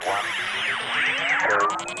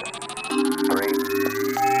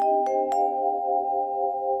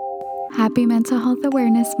Happy Mental Health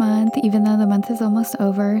Awareness Month. Even though the month is almost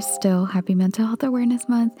over, still happy Mental Health Awareness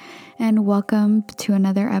Month. And welcome to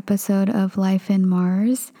another episode of Life in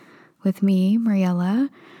Mars with me, Mariella.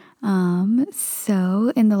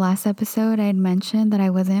 So in the last episode, I had mentioned that I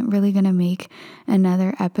wasn't really going to make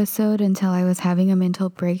another episode until I was having a mental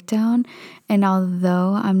breakdown. And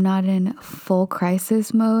although I'm not in full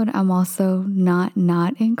crisis mode, I'm also not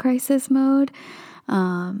in crisis mode.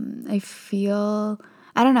 I feel,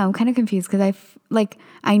 I don't know, I'm kind of confused because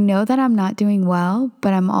I know that I'm not doing well,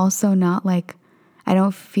 but I'm also not I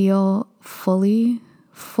don't feel fully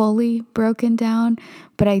broken down,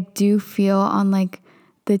 but I do feel on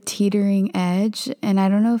the teetering edge. And I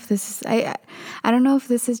don't know if this is, I don't know if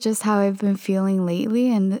this is just how I've been feeling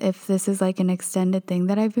lately, and if this is an extended thing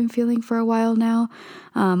that I've been feeling for a while now,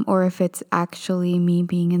 or if it's actually me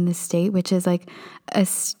being in this state, which is a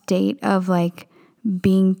state of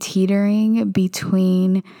being teetering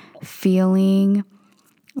between feeling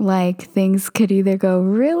like things could either go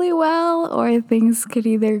really well or things could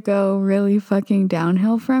either go really fucking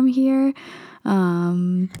downhill from here.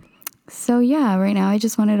 So yeah, right now I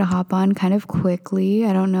just wanted to hop on kind of quickly.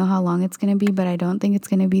 I don't know how long it's going to be, but I don't think it's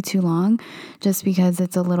going to be too long just because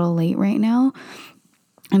it's a little late right now.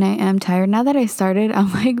 And I am tired. Now that I started,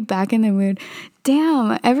 I'm back in the mood.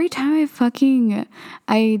 Damn, every time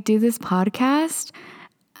I do this podcast,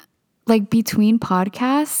 between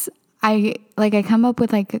podcasts, I come up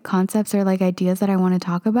with concepts or ideas that I want to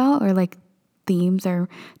talk about, or themes or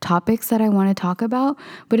topics that I want to talk about,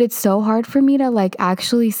 but it's so hard for me to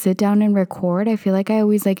actually sit down and record. I feel I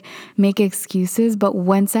always make excuses, but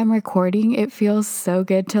once I'm recording, it feels so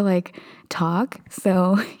good to talk.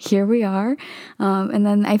 So here we are. And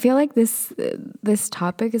then I feel this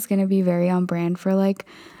topic is going to be very on brand for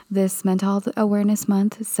this Mental Health Awareness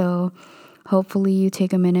Month. So hopefully you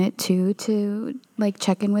take a minute to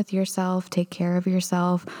check in with yourself, take care of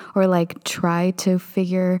yourself, or try to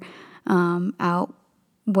figure out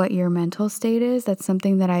what your mental state is. That's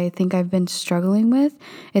something that I think I've been struggling with.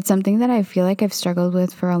 It's something that I feel I've struggled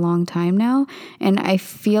with for a long time now, and I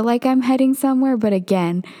feel I'm heading somewhere, but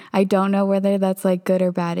again, I don't know whether that's good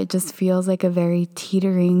or bad. It just feels a very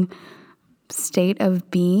teetering state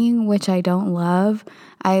of being, which I don't love.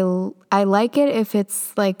 I like it if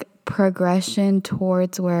it's progression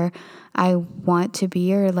towards where I want to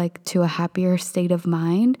be, or to a happier state of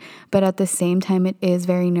mind. But at the same time, it is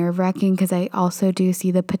very nerve-wracking because I also do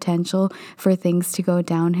see the potential for things to go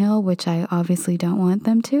downhill, which I obviously don't want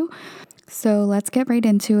them to. So let's get right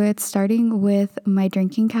into it, starting with my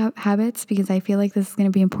drinking habits, because I feel this is going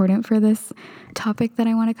to be important for this topic that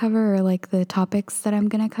I want to cover, or the topics that I'm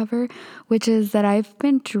going to cover, which is that I've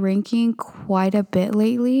been drinking quite a bit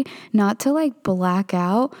lately, not to black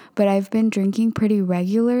out, but I've been drinking pretty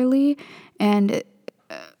regularly. And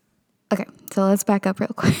okay, so let's back up real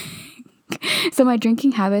quick. So my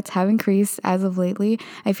drinking habits have increased as of lately.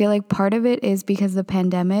 I feel part of it is because of the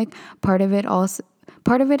pandemic. Part of it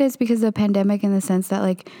is because of the pandemic in the sense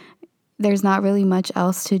that there's not really much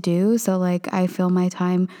else to do. So I fill my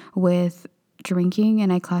time with drinking,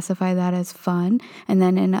 and I classify that as fun. And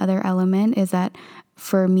then another element is that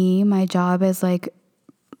for me, my job is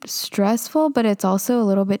stressful, but it's also a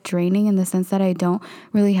little bit draining in the sense that I don't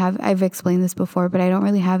really have, I've explained this before, but I don't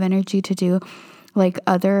really have energy to do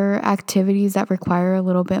other activities that require a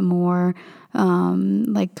little bit more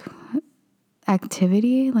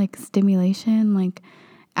activity, stimulation,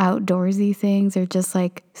 outdoorsy things, or just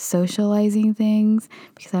socializing things,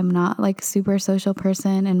 because I'm not super social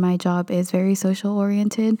person, and my job is very social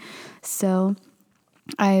oriented. So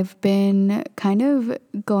I've been kind of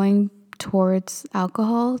going towards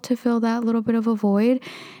alcohol to fill that little bit of a void.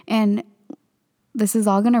 And this is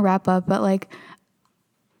all going to wrap up, but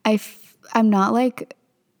I'm not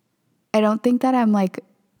I don't think that I'm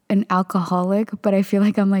an alcoholic, but I feel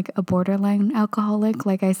I'm a borderline alcoholic.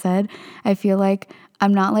 Like I said, I feel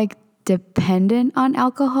I'm not dependent on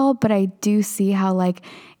alcohol, but I do see how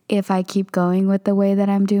if I keep going with the way that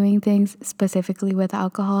I'm doing things, specifically with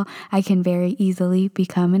alcohol, I can very easily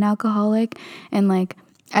become an alcoholic. And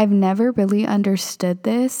I've never really understood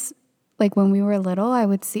this. When we were little, I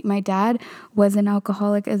would see my dad was an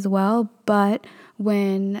alcoholic as well, but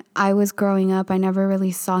when I was growing up, I never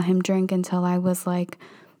really saw him drink until I was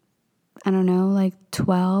I don't know,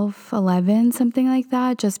 12, 11, something like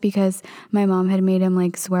that, just because my mom had made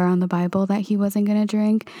him swear on the Bible that he wasn't going to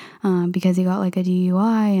drink, because he got a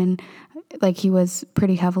DUI, and he was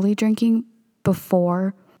pretty heavily drinking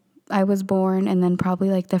before I was born, and then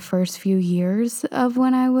probably the first few years of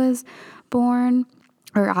when I was born.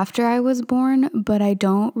 or after I was born, but I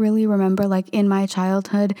don't really remember like in my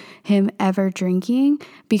childhood him ever drinking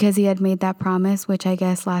because he had made that promise, which I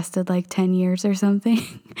guess lasted like 10 years or something.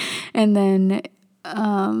 And then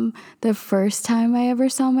the first time I ever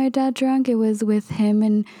saw my dad drunk, it was with him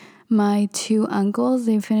and my two uncles.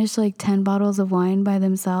 They finished like 10 bottles of wine by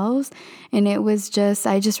themselves. And it was just,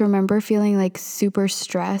 I just remember feeling like super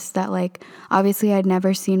stressed that like, obviously I'd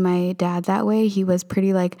never seen my dad that way. He was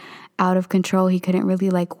pretty like out of control. He couldn't really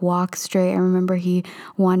like walk straight. I remember he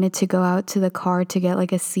wanted to go out to the car to get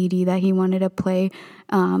like a CD that he wanted to play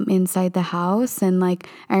inside the house. And like,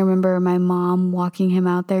 I remember my mom walking him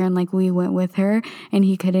out there and like we went with her and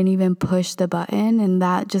he couldn't even push the button. And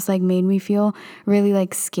that just like made me feel really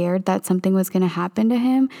like scared that something was going to happen to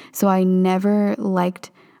him. So I never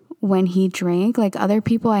liked when he drank. Like other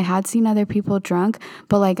people, I had seen other people drunk,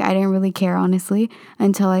 but like I didn't really care honestly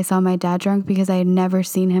until I saw my dad drunk because I had never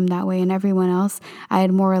seen him that way. And everyone else, I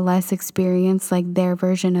had more or less experienced like their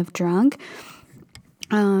version of drunk.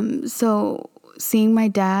 So seeing my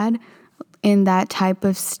dad in that type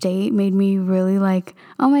of state made me really like,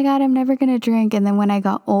 oh my God, I'm never gonna drink. And then when I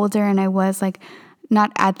got older and I was like, not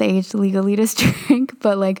at the age legally to drink,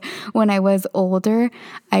 but like when I was older,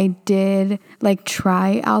 I did like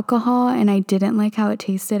try alcohol and I didn't like how it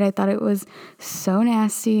tasted. I thought it was so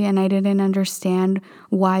nasty and I didn't understand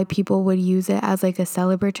why people would use it as like a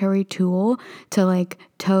celebratory tool to like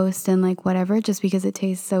toast and like whatever, just because it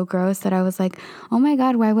tastes so gross that I was like, oh my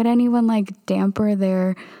God, why would anyone like damper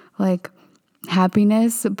their like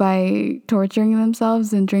happiness by torturing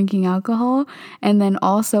themselves and drinking alcohol? And then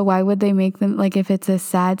also, why would they make them like, if it's a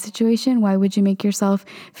sad situation, why would you make yourself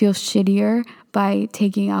feel shittier by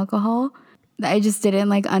taking alcohol? I just didn't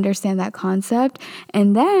like understand that concept.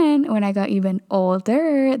 And then when I got even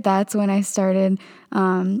older, that's when I started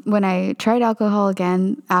when I tried alcohol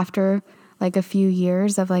again after like a few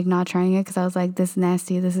years of like not trying it because I was like, this is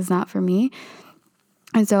nasty, this is not for me.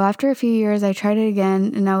 And so after a few years, I tried it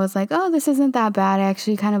again and I was like, oh, this isn't that bad. I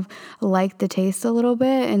actually kind of liked the taste a little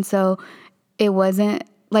bit. And so it wasn't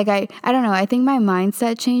like, I don't know. I think my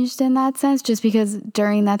mindset changed in that sense just because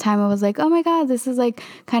during that time I was like, oh my God, this is like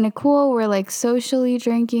kind of cool. We're like socially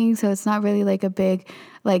drinking. So it's not really like a big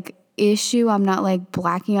like issue. I'm not like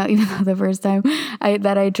blacking out, even though the first time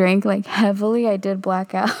that I drank like heavily, I did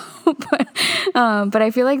black out. But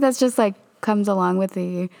I feel like that's just like comes along with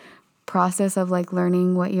the process of like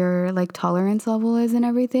learning what your like tolerance level is and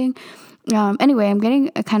everything. Anyway, I'm getting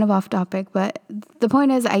kind of off topic, but the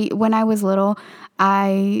point is, when I was little,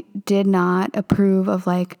 I did not approve of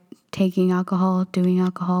like taking alcohol, doing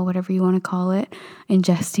alcohol, whatever you want to call it,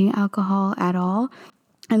 ingesting alcohol at all.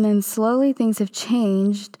 And then slowly things have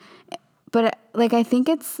changed. But like I think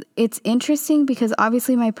it's interesting because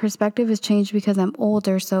obviously my perspective has changed because I'm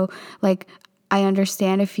older. So like I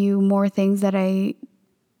understand a few more things that I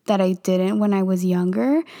didn't when I was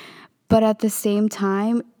younger. But at the same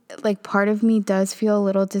time, like part of me does feel a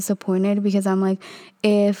little disappointed because I'm like,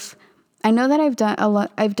 if I know that I've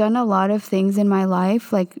done a lot of things in my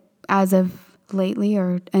life, like as of lately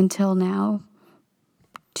or until now,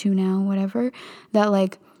 to now, whatever, that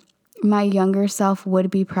like my younger self would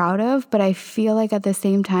be proud of. But I feel like at the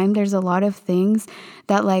same time, there's a lot of things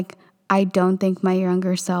that like I don't think my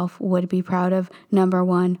younger self would be proud of. Number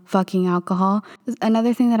one, fucking alcohol.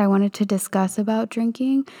 Another thing that I wanted to discuss about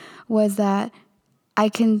drinking was that I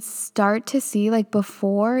can start to see like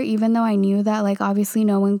before, even though I knew that like obviously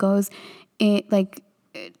no one goes in like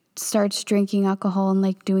starts drinking alcohol and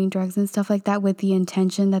like doing drugs and stuff like that with the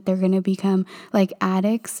intention that they're going to become like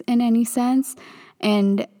addicts in any sense.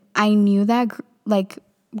 And I knew that like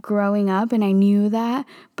growing up, and I knew that,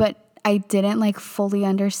 but I didn't like fully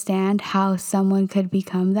understand how someone could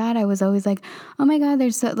become that. I was always like, oh my God,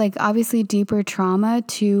 there's so, like obviously deeper trauma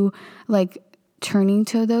to like turning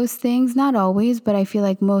to those things. Not always, but I feel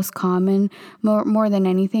like most common, more than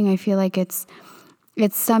anything, I feel like it's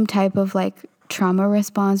some type of like trauma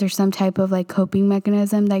response or some type of like coping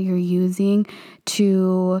mechanism that you're using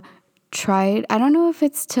to try. I don't know if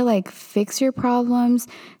it's to like fix your problems,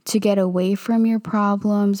 to get away from your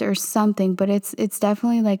problems or something, but it's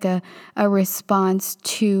definitely like a response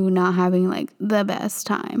to not having like the best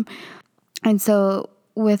time. And so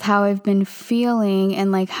with how I've been feeling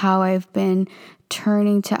and like how I've been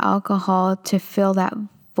turning to alcohol to fill that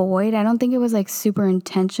void, I don't think it was like super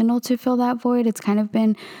intentional to fill that void. It's kind of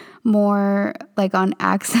been more like on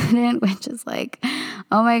accident, which is like,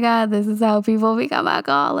 oh my God, this is how people become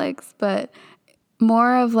alcoholics. But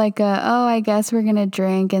more of like oh, I guess we're going to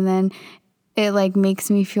drink. And then it like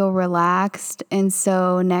makes me feel relaxed. And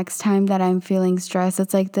so next time that I'm feeling stressed,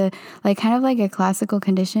 it's like kind of like a classical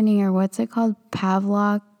conditioning, or what's it called?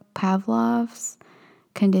 Pavlov's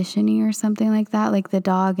conditioning or something like that, like the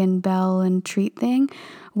dog and bell and treat thing,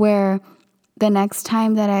 where the next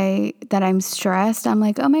time that I'm stressed, I'm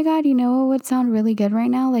like, oh my God, you know what would sound really good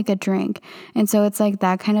right now? Like a drink. And so it's like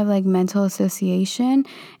that kind of like mental association.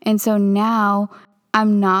 And so now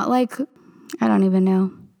I'm not like, I don't even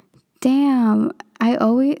know. Damn, I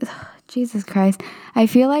always, Jesus Christ. I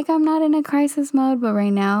feel like I'm not in a crisis mode, but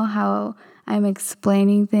right now, how I'm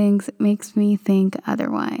explaining things makes me think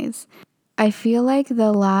otherwise. I feel like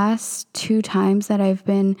the last 2 times that I've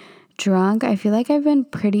been drunk, I feel like I've been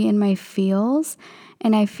pretty in my feels.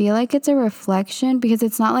 And I feel like it's a reflection, because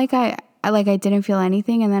it's not like I didn't feel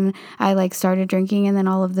anything and then I like started drinking and then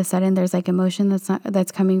all of a sudden there's like emotion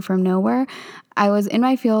that's coming from nowhere. I was in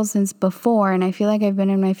my feels since before, and I feel like I've been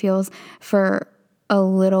in my feels for a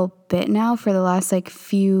little bit now, for the last like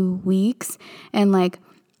few weeks. And like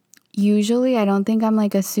usually I don't think I'm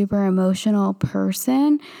like a super emotional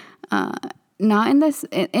person. Not in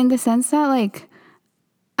the sense that like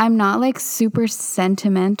I'm not like super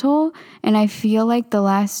sentimental, and I feel like the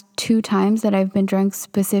last 2 times that I've been drunk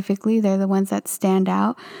specifically, they're the ones that stand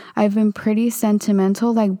out. I've been pretty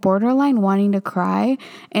sentimental, like borderline wanting to cry,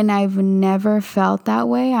 and I've never felt that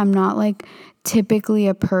way. I'm not like typically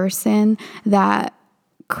a person that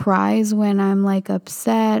cries when I'm like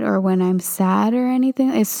upset or when I'm sad or anything,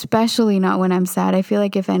 especially not when I'm sad. I feel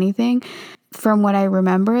like if anything, from what I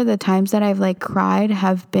remember, the times that I've like cried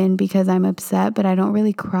have been because I'm upset, but I don't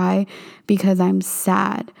really cry because I'm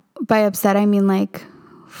sad. By upset, I mean like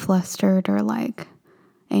flustered or like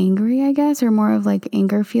angry, I guess, or more of like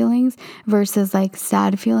anger feelings versus like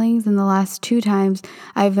sad feelings. And the last 2 times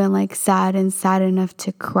I've been like sad and sad enough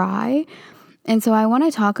to cry. And so I want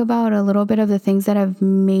to talk about a little bit of the things that have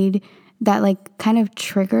made that like kind of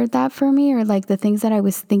triggered that for me, or like the things that I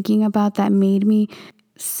was thinking about that made me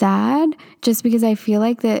sad, just because I feel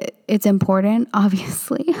like that it's important,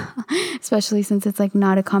 obviously, especially since it's like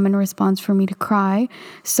not a common response for me to cry.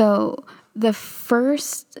 So the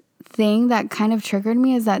first thing that kind of triggered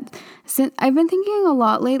me is that since I've been thinking a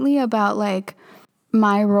lot lately about like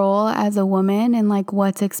my role as a woman and like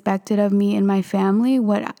what's expected of me in my family,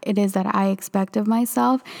 what it is that I expect of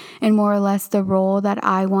myself, and more or less the role that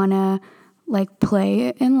I want to like play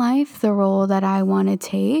in life, the role that I want to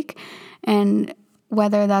take. And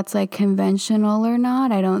whether that's like conventional or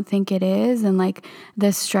not, I don't think it is. And like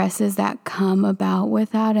the stresses that come about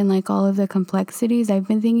with that, and like all of the complexities, I've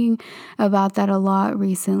been thinking about that a lot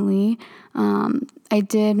recently. I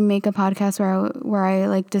did make a podcast where I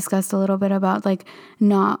like discussed a little bit about like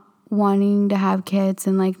not wanting to have kids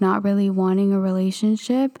and like not really wanting a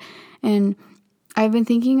relationship. And I've been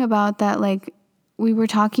thinking about that. Like we were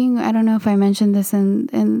talking, I don't know if I mentioned this,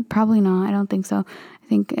 and probably not, I don't think so. I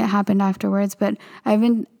think it happened afterwards, but I've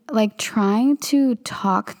been like trying to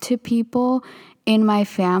talk to people in my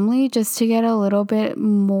family just to get a little bit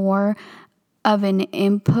more of an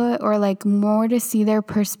input, or like more to see their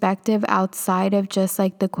perspective outside of just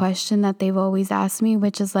like the question that they've always asked me,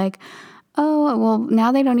 which is like, oh, well,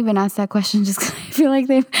 now they don't even ask that question just 'cause I feel like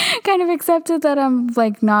they've kind of accepted that I'm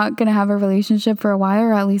like not going to have a relationship for a while,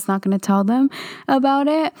 or at least not going to tell them about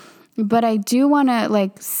it. But I do want to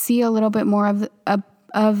like see a little bit more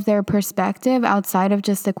of their perspective outside of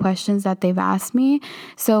just the questions that they've asked me.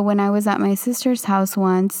 So when I was at my sister's house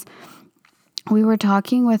once, we were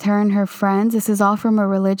talking with her and her friends. This is all from a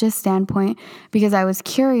religious standpoint, because I was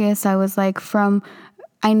curious. I was like,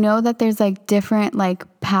 I know that there's like different like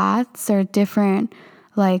paths or different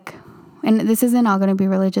like, and this isn't all going to be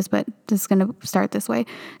religious, but this is going to start this way.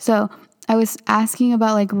 So I was asking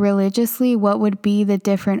about like religiously, what would be the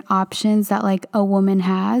different options that like a woman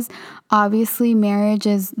has. Obviously, marriage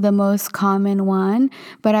is the most common one,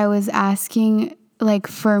 but I was asking like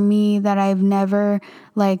for me, that I've never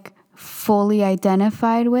like fully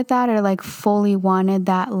identified with that or like fully wanted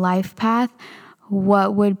that life path,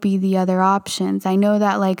 what would be the other options? I know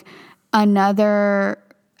that like another,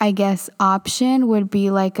 I guess, option would be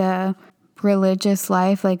like a religious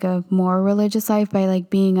life, like a more religious life by like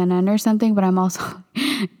being a nun or something, but I'm also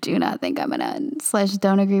do not think I'm a nun /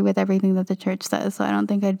 don't agree with everything that the church says. So I don't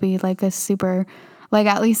think I'd be like a super, like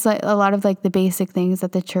at least like a lot of like the basic things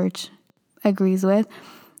that the church agrees with.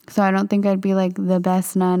 So I don't think I'd be like the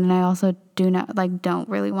best nun, and I also don't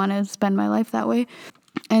really want to spend my life that way.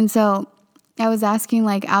 And so I was asking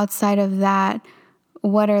like outside of that,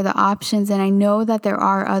 what are the options? And I know that there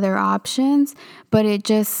are other options, but it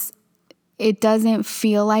it doesn't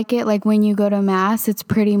feel like it. Like when you go to mass, it's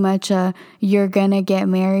pretty much you're gonna get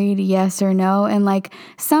married, yes or no. And like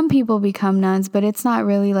some people become nuns, but it's not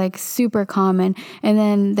really like super common. And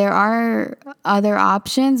then there are other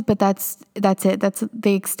options, but that's it. That's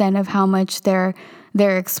the extent of how much they're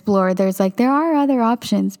explored. There are other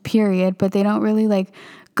options, period, but they don't really like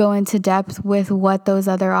go into depth with what those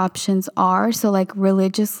other options are. So like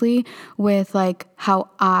religiously, with like how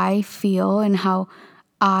I feel and how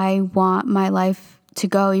I want my life to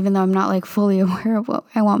go, even though I'm not like fully aware of what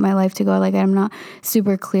I want my life to go, like I'm not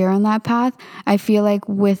super clear on that path. I feel like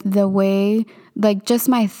with the way, like just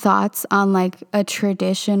my thoughts on like a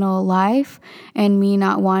traditional life and me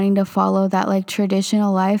not wanting to follow that like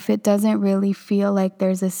traditional life, it doesn't really feel like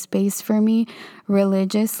there's a space for me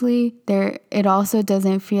religiously. It also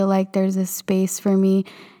doesn't feel like there's a space for me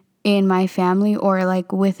in my family or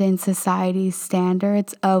like within society's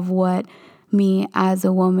standards of what me as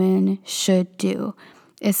a woman should do,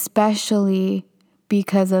 especially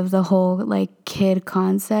because of the whole like kid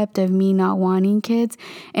concept of me not wanting kids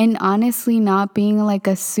and honestly not being like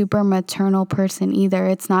a super maternal person either.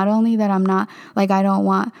 It's not only that I'm not like, I don't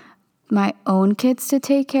want my own kids to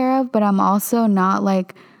take care of, but I'm also not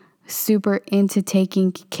like super into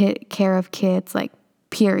taking care of kids, like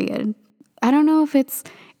period. I don't know if it's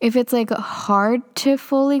like hard to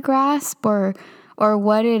fully grasp or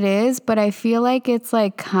what it is, but I feel like it's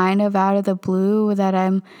like kind of out of the blue that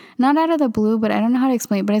I'm not out of the blue, but I don't know how to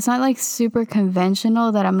explain it, but it's not like super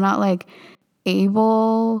conventional that I'm not like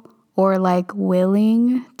able or like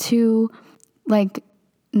willing to like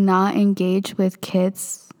not engage with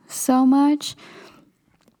kids so much.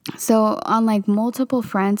 So on like multiple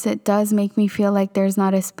fronts, it does make me feel like there's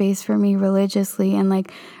not a space for me religiously. And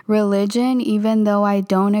like religion, even though I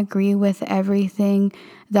don't agree with everything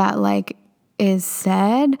that like is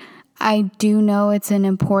said, I do know it's an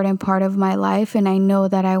important part of my life. And I know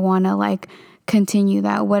that I want to like continue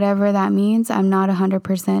that, whatever that means. I'm not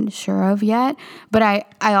 100% sure of yet, but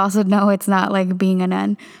I also know it's not like being a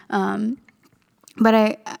nun.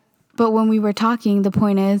 But when we were talking, the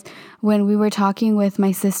point is, when we were talking with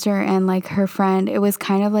my sister and like her friend, it was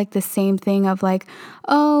kind of like the same thing of like,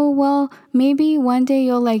 oh, well, maybe one day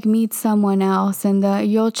you'll like meet someone else and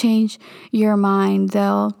you'll change your mind.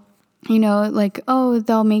 They'll, like, oh,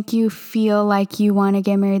 they'll make you feel like you want to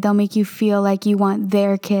get married. They'll make you feel like you want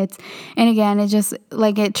their kids. And again, it just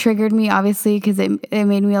like it triggered me, obviously, because it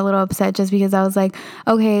made me a little upset just because I was like,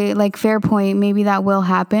 okay, like fair point. Maybe that will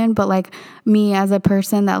happen. But like me as a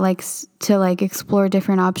person that likes to like explore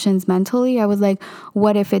different options mentally, I was like,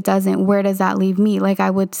 what if it doesn't? Where does that leave me? Like I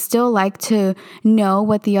would still like to know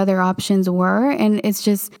what the other options were. And it's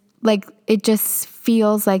just like, it just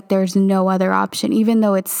feels like there's no other option, even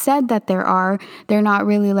though it's said that they're not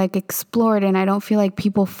really like explored. And I don't feel like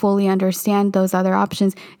people fully understand those other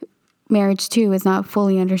options. Marriage too is not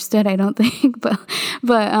fully understood, I don't think, but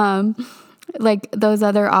like those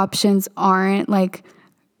other options aren't like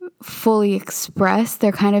fully expressed.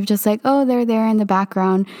 They're kind of just like, oh, they're there in the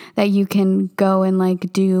background that you can go and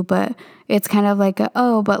like do, but it's kind of like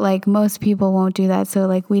but like most people won't do that, so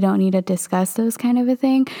like we don't need to discuss those kind of a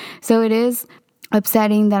thing. So it is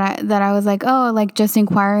upsetting that I was like, oh, like just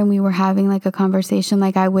inquiring, we were having like a conversation,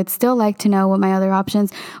 like I would still like to know what my other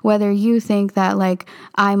options, whether you think that like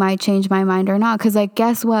I might change my mind or not, because like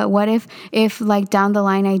guess what if like down the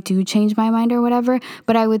line I do change my mind or whatever,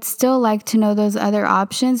 but I would still like to know those other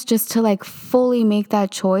options just to like fully make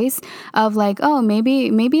that choice of like, oh, maybe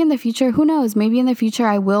in the future, who knows, maybe in the future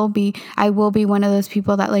I will be one of those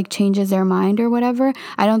people that like changes their mind or whatever.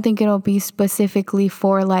 I don't think it'll be specifically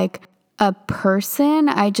for like a person.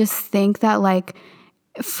 I just think that like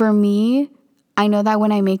for me, I know that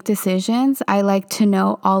when I make decisions, I like to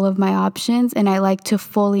know all of my options and I like to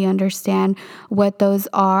fully understand what those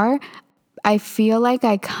are. I feel like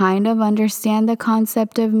I kind of understand the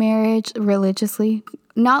concept of marriage religiously.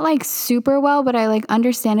 Not like super well, but I like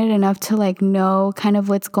understand it enough to like know kind of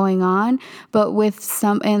what's going on. But with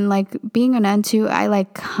some, and like being a nun too, I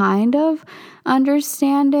like kind of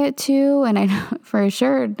understand it too. And I know for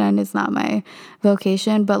sure nun is not my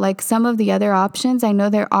vocation, but like some of the other options, I know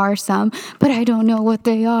there are some, but I don't know what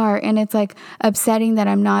they are. And it's like upsetting that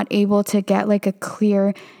I'm not able to get like a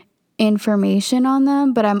clear information on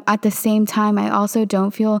them, but I'm at the same time, I also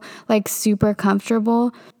don't feel like super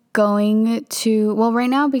comfortable going to, well, right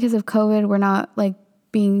now because of COVID, we're not like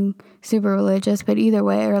being super religious, but either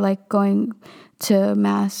way, or like going to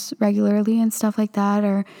mass regularly and stuff like that,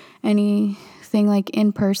 or anything like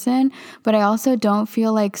in person. But I also don't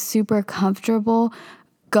feel like super comfortable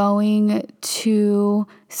going to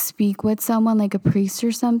speak with someone like a priest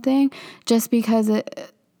or something, just because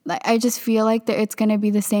I just feel like that it's going to be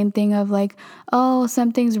the same thing of like, oh,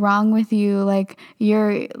 something's wrong with you. Like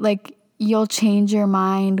you'll change your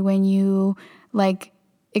mind when you like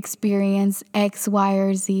experience X, Y,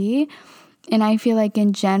 or Z. And I feel like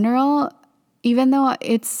in general, even though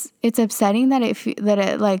it's upsetting that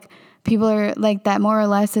it like people are like that, more or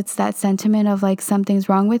less it's that sentiment of like something's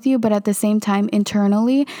wrong with you, but at the same time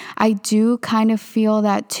internally I do kind of feel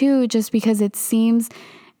that too, just because it seems,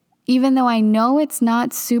 even though I know it's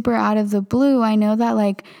not super out of the blue, I know that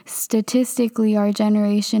like statistically our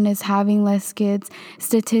generation is having less kids.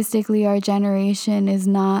 Statistically our generation is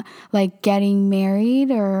not like getting married,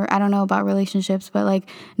 or I don't know about relationships, but like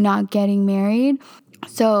not getting married.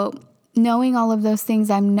 So knowing all of those things,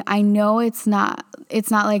 I know it's not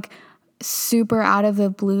like super out of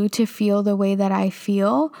the blue to feel the way that I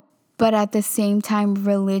feel, but at the same time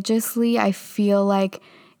religiously I feel like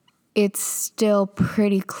it's still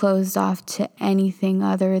pretty closed off to anything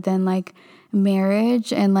other than like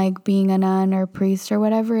marriage, and like being a nun or priest or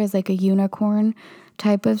whatever is like a unicorn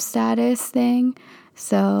type of status thing.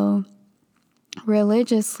 So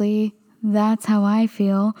religiously, that's how I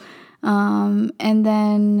feel. And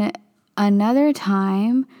then another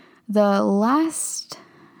time, the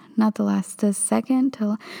second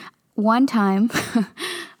to one time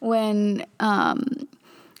when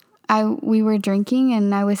we were drinking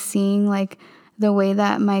and I was seeing like the way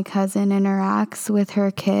that my cousin interacts with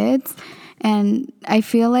her kids, and I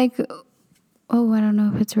feel like, oh, I don't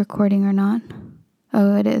know if it's recording or not.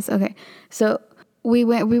 Oh, it is. Okay. So we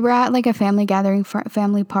were at like a family gathering, for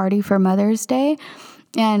family party for Mother's Day,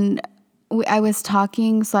 and I was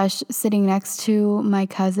talking / sitting next to my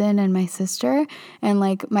cousin and my sister, and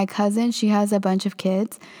like my cousin, she has a bunch of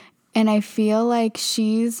kids, and I feel like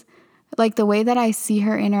she's like, the way that I see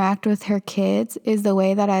her interact with her kids is the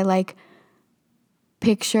way that I like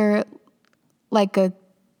picture like a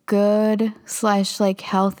good / like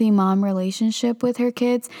healthy mom relationship with her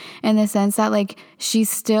kids, in the sense that like she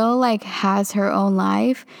still like has her own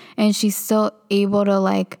life and she's still able to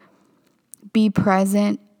like be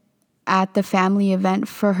present at the family event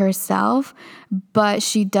for herself, but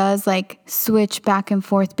she does like switch back and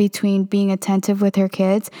forth between being attentive with her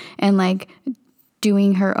kids and like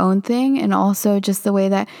doing her own thing. And also just the way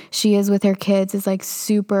that she is with her kids is like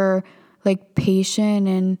super like patient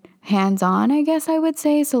and hands-on, I guess I would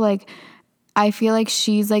say. So like I feel like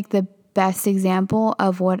she's like the best example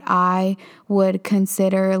of what I would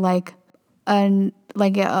consider like a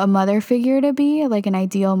mother figure to be, like an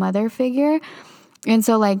ideal mother figure. And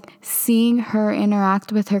so like seeing her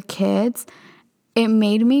interact with her kids, it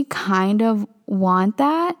made me kind of want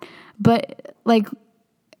that, but like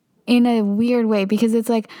in a weird way, because it's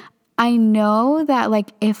like I know that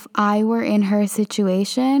like if I were in her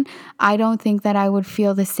situation, I don't think that I would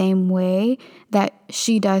feel the same way that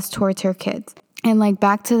she does towards her kids. And like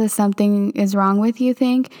back to the something is wrong with you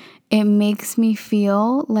thing, it makes me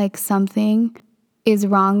feel like something is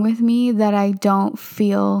wrong with me that I don't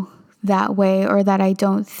feel that way, or that I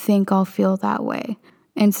don't think I'll feel that way.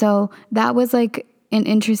 And so that was like an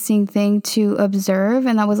interesting thing to observe,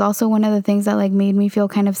 and that was also one of the things that like made me feel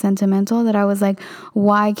kind of sentimental, that I was like,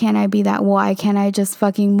 why can't I be that? Why can't I just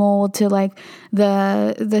fucking mold to like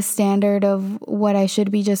the standard of what I should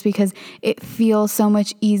be, just because it feels so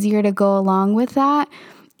much easier to go along with that,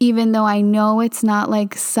 even though I know it's not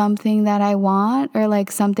like something that I want or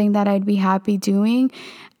like something that I'd be happy doing.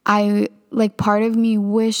 I like, part of me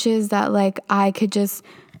wishes that like I could just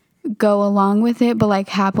go along with it, but like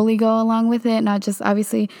happily go along with it, not just,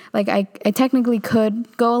 obviously like I technically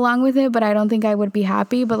could go along with it, but I don't think I would be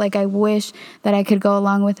happy, but like I wish that I could go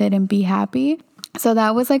along with it and be happy. So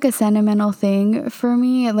that was like a sentimental thing for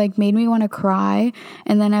me. It like made me want to cry.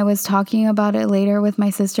 And then I was talking about it later with my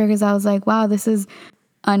sister, because I was like, wow, this is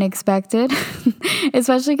unexpected.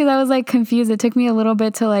 Especially because I was like confused. It took me a little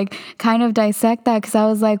bit to like kind of dissect that, because I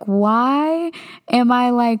was like, why am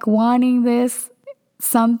I like wanting this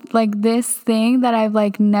thing that I've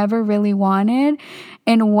like never really wanted,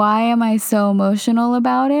 and why am I so emotional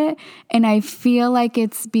about it? And I feel like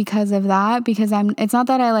it's because of that, because it's not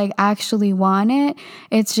that I like actually want it,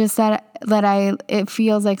 it's just that it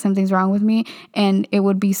feels like something's wrong with me, and it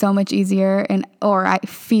would be so much easier, or I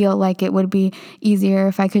feel like it would be easier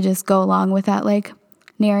if I could just go along with that like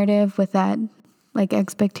narrative, with that like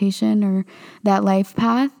expectation or that life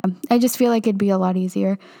path. I just feel like it'd be a lot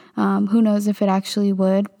easier. Who knows if it actually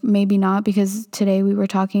would? Maybe not, because today I was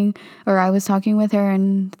talking with her,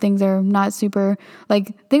 and things are not super,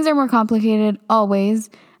 like things are more complicated always.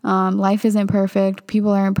 Life isn't perfect.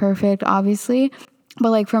 People aren't perfect, obviously.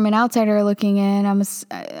 But like from an outsider looking in,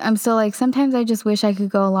 I'm still like, sometimes I just wish I could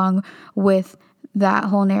go along with that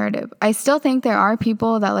whole narrative. I still think there are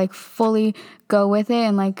people that like fully go with it,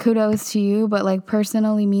 and like kudos to you, but like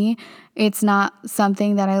personally me, it's not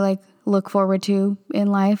something that I like look forward to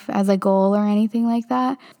in life as a goal or anything like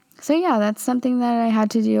that. So yeah, that's something that I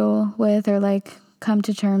had to deal with or like come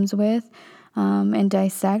to terms with and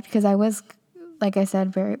dissect, because I was, like I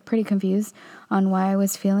said, pretty confused on why I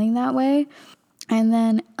was feeling that way. And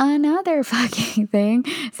then another fucking thing.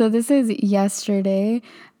 So this is yesterday.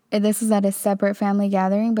 This is at a separate family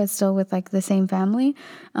gathering, but still with like the same family,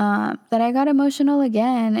 that I got emotional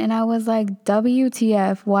again. And I was like,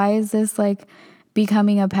 WTF, why is this like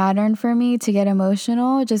becoming a pattern for me to get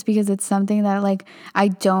emotional, just because it's something that like I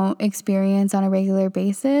don't experience on a regular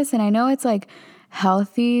basis. And I know it's like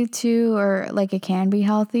healthy to, or like it can be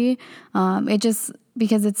healthy. It just,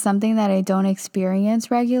 because it's something that I don't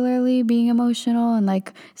experience regularly, being emotional and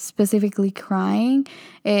like specifically crying,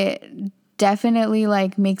 it definitely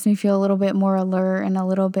like makes me feel a little bit more alert and a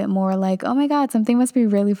little bit more like, oh my God, something must be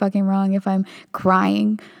really fucking wrong if I'm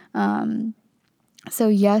crying. So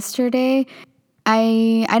yesterday,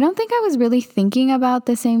 I don't think I was really thinking about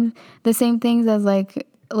the same things as like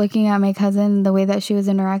looking at my cousin, the way that she was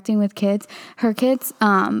interacting with her kids.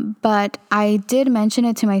 But I did mention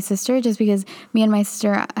it to my sister, just because me and my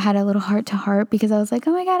sister had a little heart to heart, because I was like,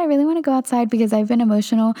 oh my God, I really want to go outside, because I've been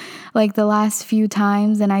emotional like the last few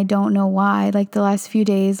times and I don't know why. Like the last few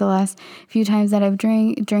days, the last few times that I've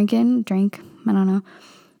drank, I don't know,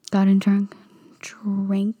 gotten drunk,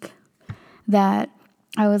 drank, that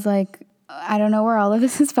I was like, I don't know where all of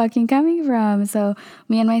this is fucking coming from. So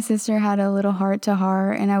me and my sister had a little heart to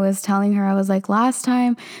heart, and I was telling her, I was like, last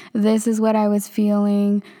time this is what I was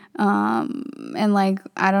feeling. And like,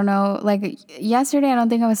 I don't know, like yesterday, I don't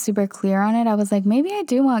think I was super clear on it. I was like, maybe I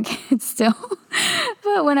do want kids still.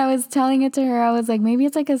 But when I was telling it to her, I was like, maybe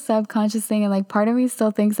it's like a subconscious thing. And like, part of me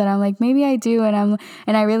still thinks that I'm like, maybe I do. And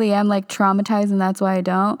I really am like traumatized, and that's why I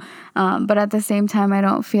don't. But at the same time, I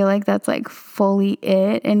don't feel like that's like fully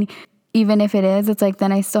it. And even if it is, it's like,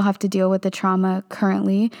 then I still have to deal with the trauma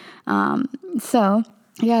currently. So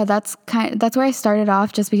yeah, that's where I started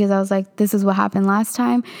off, just because I was like, this is what happened last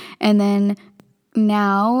time. And then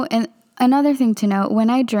now, and another thing to note, when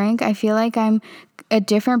I drink, I feel like I'm a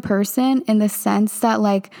different person, in the sense that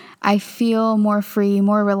like I feel more free,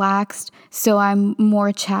 more relaxed. So I'm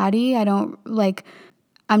more chatty. I'm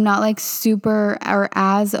not like super or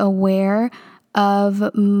as aware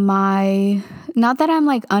of my, not that I'm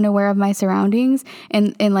like unaware of my surroundings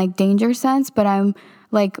in like danger sense, but I'm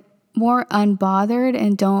like more unbothered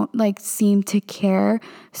and don't like seem to care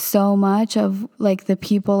so much of like the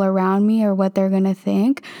people around me or what they're gonna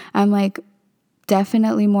think. I'm like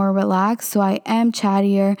definitely more relaxed, so I am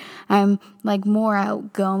chattier. I'm like more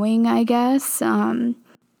outgoing, I guess. And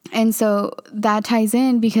so that ties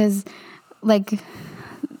in, because like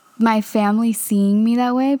my family seeing me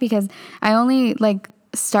that way, because I only like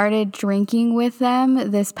started drinking with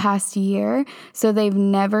them this past year, so they've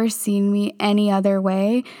never seen me any other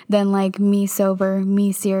way than like me sober,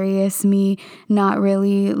 me serious, me not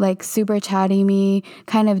really like super chatty, me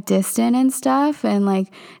kind of distant and stuff. And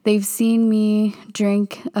like they've seen me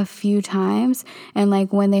drink a few times, and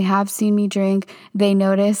like when they have seen me drink, they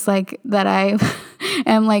notice like that I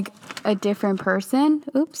am like a different person.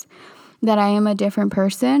 That I am a different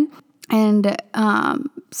person. And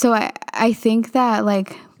so I think that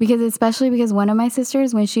like, especially because one of my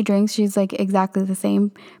sisters, when she drinks, she's like exactly the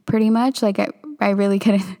same pretty much. Like I really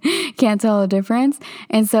can't tell a difference.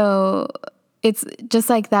 And so it's just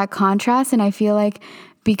like that contrast. And I feel like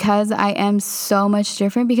because I am so much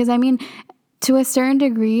different, because I mean, to a certain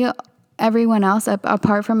degree, everyone else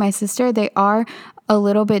apart from my sister, they are a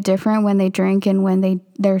little bit different when they drink and when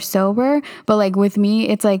they're sober. But like with me,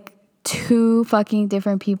 it's like two fucking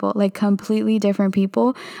different people, like completely different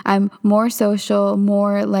people. I'm more social,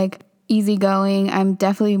 more like easygoing. I'm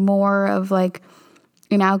definitely more of like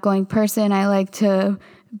an outgoing person. I like to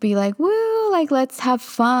be like, woo, like let's have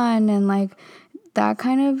fun, and like that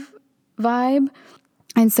kind of vibe.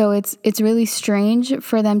 And so it's really strange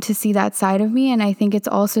for them to see that side of me. And I think it's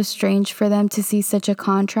also strange for them to see such a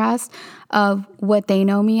contrast of what they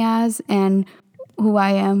know me as and who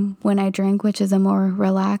I am when I drink, which is a more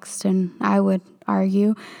relaxed, and I would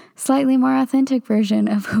argue slightly more authentic version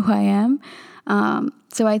of who I am.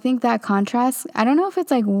 So I think that contrast, I don't know if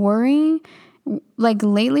it's like worrying, like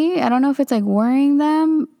lately, I don't know if it's like worrying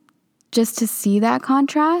them just to see that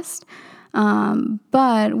contrast.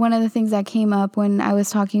 But one of the things that came up when I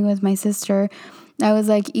was talking with my sister, I was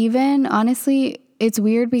like, even honestly, it's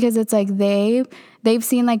weird because it's like they've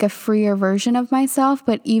seen like a freer version of myself,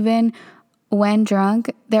 but even when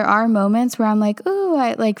drunk, there are moments where I'm like, ooh,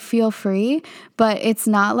 I like feel free, but it's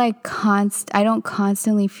not like I don't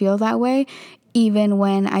constantly feel that way even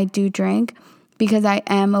when I do drink, because I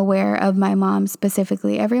am aware of my mom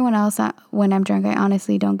specifically. Everyone else, when I'm drunk, I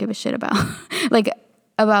honestly don't give a shit about. like,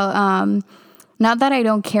 not that I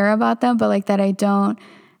don't care about them, but like that I don't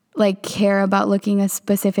like care about looking a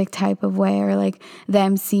specific type of way, or like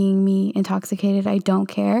them seeing me intoxicated. I don't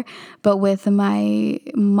care. But with my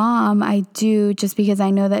mom, I do, just because I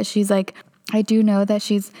know that I do know that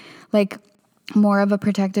she's like more of a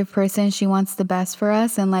protective person. She wants the best for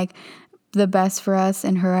us, and like the best for us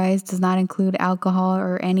in her eyes does not include alcohol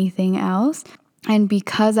or anything else. And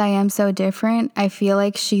because I am so different, I feel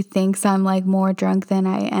like she thinks I'm like more drunk than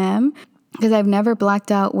I am, because I've never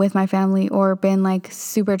blacked out with my family or been like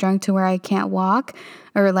super drunk to where I can't walk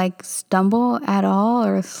or like stumble at all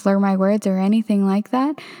or slur my words or anything like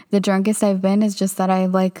that. The drunkest I've been is just that I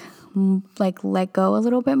like let go a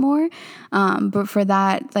little bit more. But for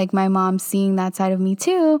that, like my mom seeing that side of me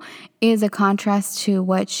too is a contrast to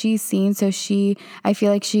what she's seen. So I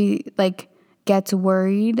feel like she like gets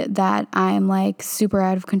worried that I'm like super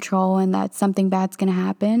out of control and that something bad's gonna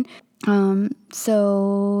happen.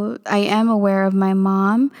 So I am aware of my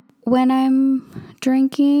mom when I'm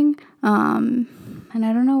drinking. And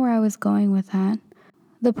I don't know where I was going with that.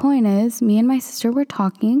 The point is, me and my sister were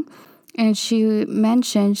talking, and she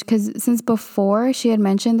mentioned, because since before she had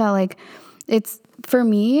mentioned that like it's, for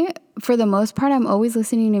me, for the most part, I'm always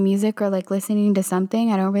listening to music or like listening to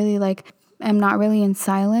something. I don't really like, I'm not really in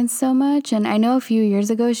silence so much. And I know a few years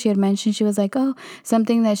ago she had mentioned, she was like, oh,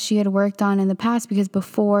 something that she had worked on in the past, because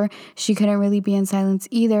before she couldn't really be in silence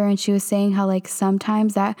either. And she was saying how like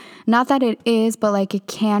sometimes that, not that it is, but like it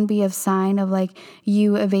can be a sign of like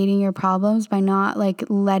you evading your problems by not like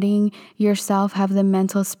letting yourself have the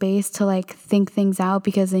mental space to like think things out,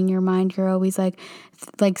 because in your mind you're always like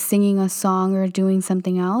singing a song or doing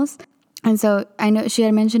something else. And so I know she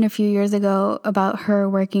had mentioned a few years ago about her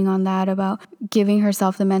working on that, about giving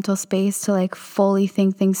herself the mental space to like fully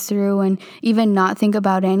think things through and even not think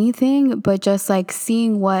about anything, but just like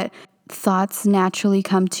seeing what thoughts naturally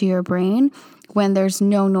come to your brain when there's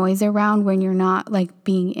no noise around, when you're not like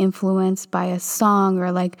being influenced by a song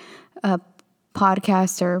or like a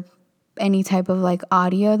podcast or any type of like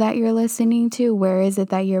audio that you're listening to. Where is it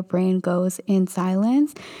that your brain goes in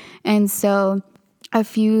silence? And so a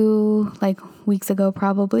few like weeks ago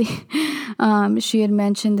probably she had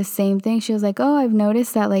mentioned the same thing. She was like, oh, I've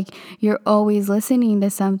noticed that like you're always listening to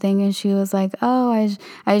something. And she was like, oh,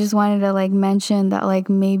 I just wanted to like mention that like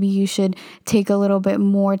maybe you should take a little bit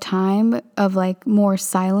more time of like more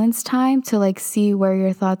silence time to like see where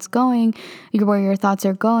your thoughts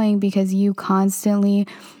are going, because you constantly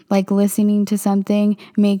like listening to something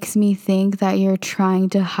makes me think that you're trying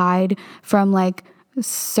to hide from like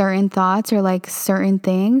certain thoughts or like certain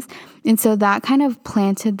things. And so that kind of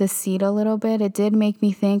planted the seed a little bit. It did make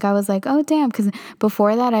me think. I was like, oh damn, because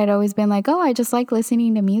before that I'd always been like, oh, I just like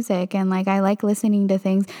listening to music and like I like listening to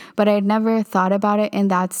things, but I'd never thought about it in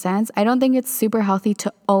that sense. I don't think it's super healthy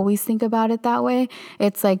to always think about it that way.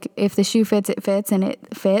 It's like if the shoe fits, it fits, and it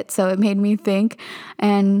fits. So it made me think.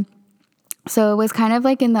 And so it was kind of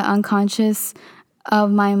like in the unconscious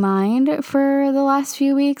of my mind for the last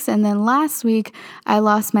few weeks. And then last week I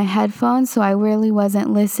lost my headphones, so I really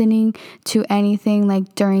wasn't listening to anything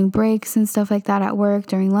like during breaks and stuff like that at work,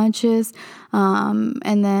 during lunches. And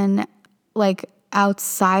then like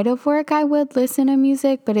outside of work I would listen to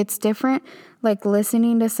music, but it's different like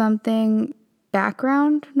listening to something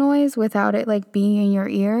background noise without it like being in your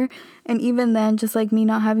ear. And even then, just like me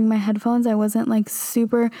not having my headphones, I wasn't like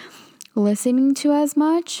super listening to as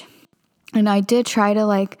much. And I did try to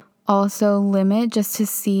like also limit just to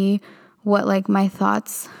see what like my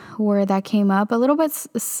thoughts were that came up a little bit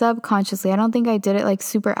subconsciously. I don't think I did it like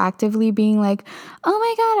super actively being like, oh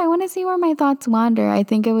my God, I want to see where my thoughts wander. I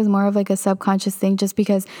think it was more of like a subconscious thing, just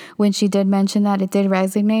because when she did mention that, it did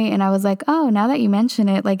resonate. And I was like, oh, now that you mention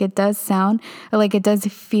it, like it does sound like, it does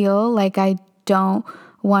feel like I don't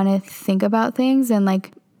want to think about things, and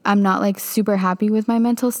like I'm not like super happy with my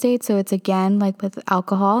mental state. So it's again like with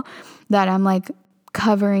alcohol that I'm like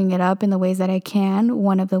covering it up in the ways that I can.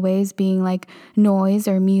 One of the ways being like noise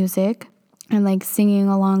or music, and like singing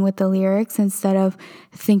along with the lyrics instead of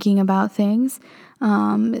thinking about things.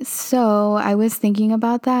 So I was thinking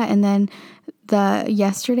about that, and then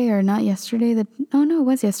yesterday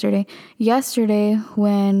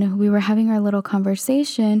when we were having our little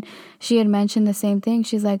conversation, she had mentioned the same thing.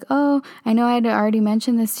 She's like, oh, I know I had already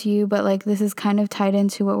mentioned this to you, but like this is kind of tied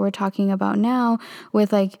into what we're talking about now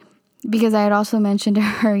with like because I had also mentioned to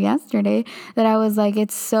her yesterday that I was like,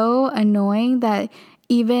 it's so annoying that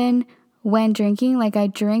even when drinking, like I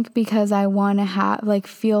drink because I want to have like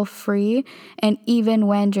feel free, and even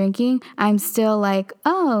when drinking I'm still like,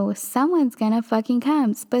 oh, someone's gonna fucking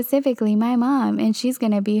come, specifically my mom, and she's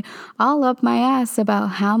gonna be all up my ass about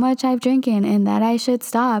how much I've drinking and that I should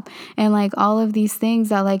stop, and like all of these things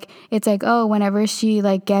that like, it's like, oh, whenever she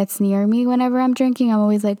like gets near me whenever I'm drinking, I'm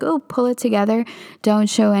always like, oh, pull it together, don't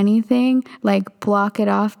show anything, like block it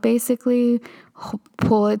off basically,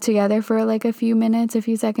 pull it together for like a few minutes, a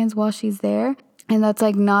few seconds while she's there. And that's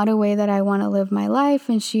like not a way that I want to live my life.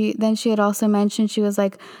 And she had also mentioned, she was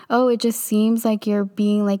like, oh, it just seems like you're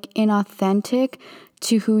being like inauthentic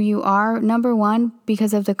to who you are. Number one,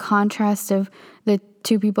 because of the contrast of the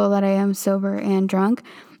two people that I am, sober and drunk.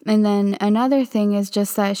 And then another thing is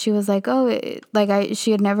just that she was like, oh, she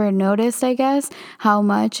had never noticed, I guess, how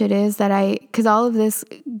much it is that because all of this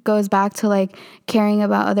goes back to like caring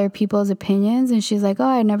about other people's opinions. And she's like, oh,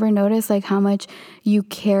 I never noticed like how much you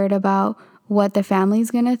cared about what the family's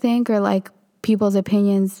gonna think, or like people's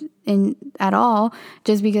opinions in at all,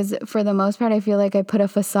 just because for the most part I feel like I put a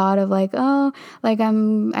facade of like, oh, like I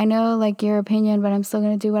know like your opinion, but I'm still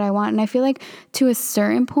gonna do what I want. And I feel like to a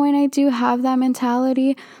certain point I do have that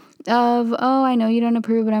mentality of, oh, I know you don't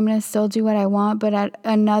approve, but I'm gonna still do what I want. But at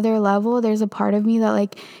another level there's a part of me that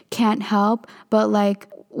like can't help but like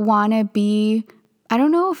wanna be, I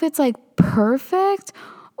don't know if it's like perfect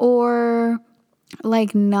or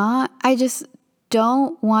like not, I just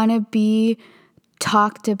don't want to be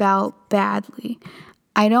talked about badly.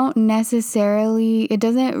 I don't necessarily, it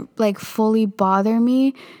doesn't like fully bother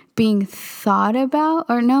me being thought about,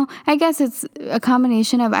 or no, I guess it's a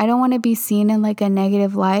combination of, I don't want to be seen in like a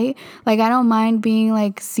negative light. Like I don't mind being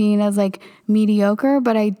like seen as like mediocre,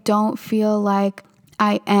 but I don't feel like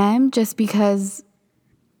I am, just because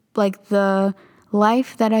like the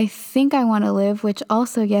life that I think I want to live, which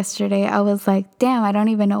also yesterday I was like, damn, I don't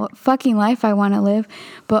even know what fucking life I want to live.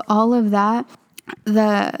 But all of that,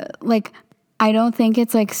 the like, I don't think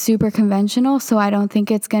it's like super conventional, so I don't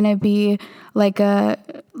think it's going to be like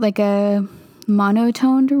a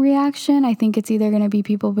monotoned reaction. I think it's either going to be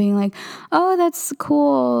people being like, oh, that's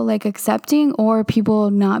cool, like accepting, or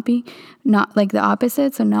people not like the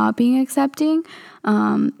opposite, so not being accepting.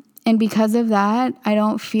 And because of that, I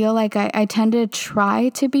don't feel like I tend to try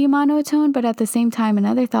to be monotone. But at the same time,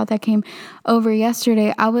 another thought that came over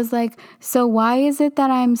yesterday, I was like, so why is it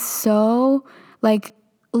that I'm so like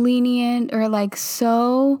lenient, or like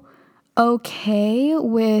so okay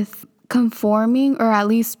with conforming, or at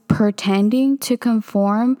least pretending to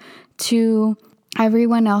conform to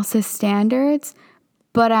everyone else's standards,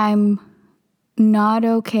 but I'm not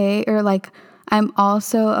okay, or like I'm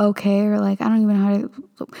also okay, or like I don't even know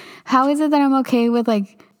how is it that I'm okay with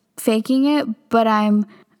like faking it, but I'm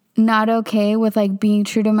not okay with like being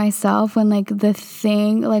true to myself, when like the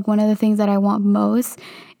thing, like one of the things that I want most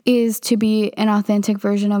is to be an authentic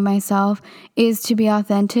version of myself, is to be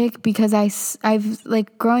authentic, because I've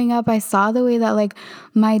like growing up I saw the way that like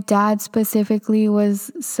my dad specifically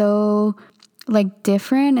was so like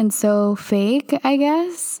different and so fake, I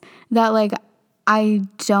guess, that like I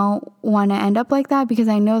don't want to end up like that, because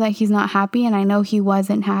I know that he's not happy, and I know he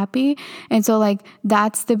wasn't happy. And so like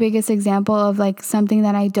that's the biggest example of like something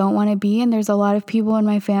that I don't want to be. And there's a lot of people in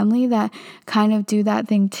my family that kind of do that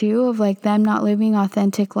thing too, of like them not living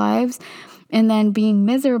authentic lives and then being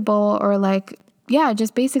miserable, or like, yeah,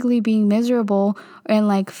 just basically being miserable and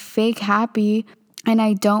like fake happy. And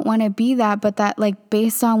I don't want to be that, but that like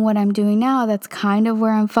based on what I'm doing now, that's kind of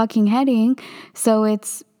where I'm fucking heading. So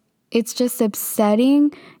it's just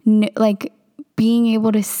upsetting, like being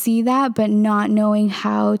able to see that, but not knowing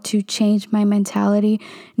how to change my mentality,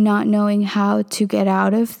 not knowing how to get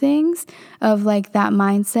out of things, of like that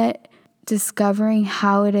mindset, discovering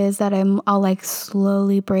how it is that I'll like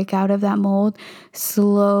slowly break out of that mold,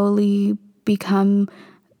 slowly become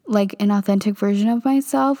like an authentic version of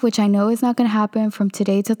myself, which I know is not going to happen from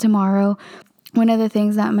today till tomorrow. One of the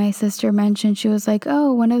things that my sister mentioned, she was like,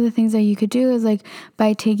 oh, one of the things that you could do is like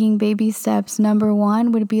by taking baby steps. Number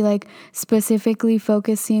one would be like specifically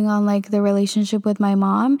focusing on like the relationship with my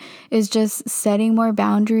mom, is just setting more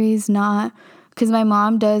boundaries, not because my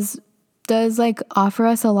mom does like offer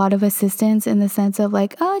us a lot of assistance in the sense of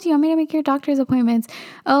like, oh, do you want me to make your doctor's appointments?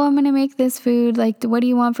 Oh, I'm gonna make this food, like what do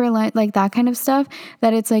you want for lunch, like that kind of stuff.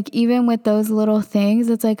 That it's like, even with those little things,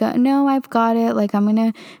 it's like no, I've got it, like I'm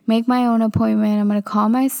gonna make my own appointment, I'm gonna call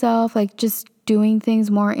myself, like just doing things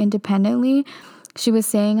more independently. She was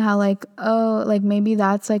saying how like, oh, like maybe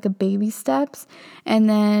that's like a baby steps. And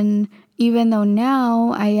then even though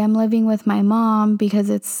now I am living with my mom, because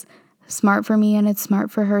it's smart for me and it's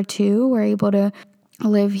smart for her too. We're able to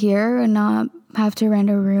live here and not have to rent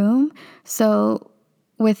a room. So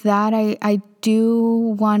with that, I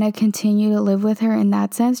do want to continue to live with her in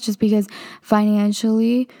that sense, just because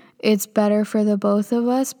financially it's better for the both of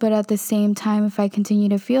us. But at the same time, if I continue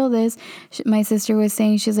to feel this, my sister was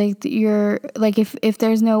saying, she's like, you're like, if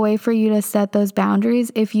there's no way for you to set those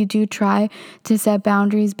boundaries, if you do try to set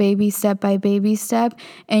boundaries baby step by baby step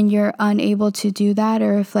and you're unable to do that,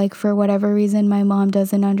 or if like for whatever reason my mom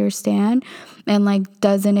doesn't understand and like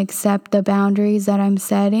doesn't accept the boundaries that I'm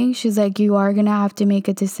setting, she's like, you are gonna have to make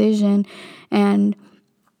a decision. And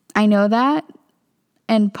I know that,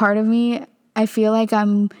 and part of me, I feel like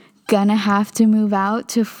I'm gonna have to move out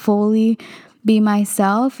to fully be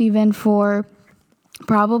myself, even for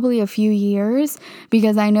probably a few years,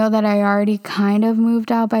 because I know that I already kind of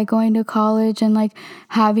moved out by going to college and like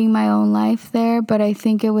having my own life there. But I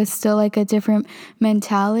think it was still like a different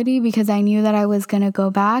mentality, because I knew that I was gonna go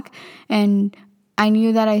back, and I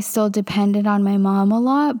knew that I still depended on my mom a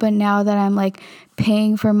lot. But now that I'm like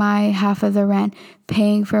paying for my half of the rent,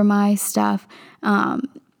 paying for my stuff,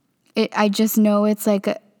 I just know it's like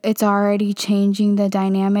it's already changing the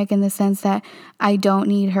dynamic, in the sense that I don't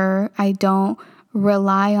need her. I don't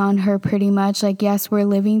rely on her pretty much. Like, yes, we're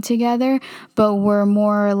living together, but we're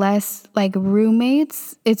more or less like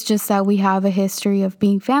roommates. It's just that we have a history of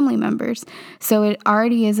being family members. So it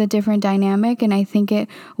already is a different dynamic, and I think it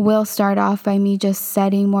will start off by me just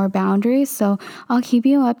setting more boundaries. So I'll keep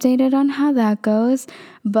you updated on how that goes.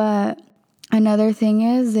 But another thing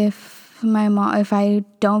is, if I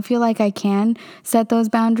don't feel like I can set those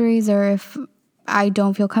boundaries, or if I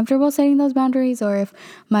don't feel comfortable setting those boundaries, or if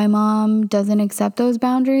my mom doesn't accept those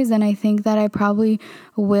boundaries, then I think that I probably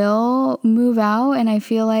will move out. And I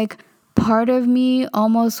feel like part of me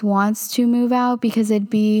almost wants to move out because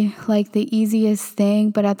it'd be like the easiest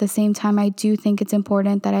thing. But at the same time, I do think it's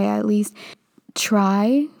important that I at least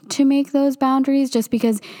try to make those boundaries, just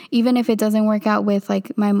because even if it doesn't work out with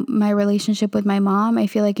like my relationship with my mom, I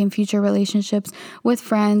feel like in future relationships with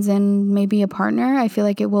friends and maybe a partner, I feel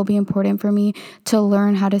like it will be important for me to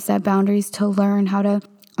learn how to set boundaries, to learn how to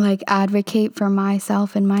like advocate for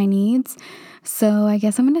myself and my needs. So I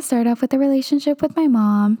guess I'm going to start off with the relationship with my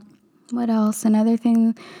mom. What else? Another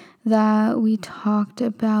thing that we talked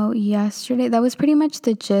about yesterday, that was pretty much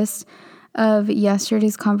the gist of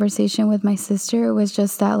yesterday's conversation with my sister. It was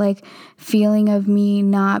just that like feeling of me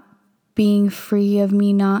not being free, of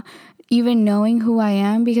me not even knowing who I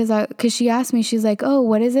am, because she asked me, she's like, oh,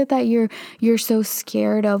 what is it that you're so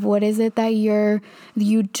scared of? What is it that you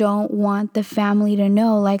don't want the family to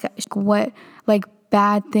know? Like, what like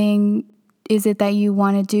bad thing is it that you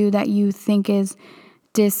want to do that you think is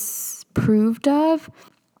disproved of?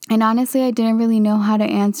 And honestly, I didn't really know how to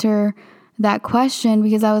answer that question,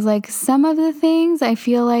 because I was like, some of the things I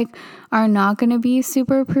feel like are not going to be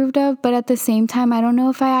super approved of, but at the same time, I don't know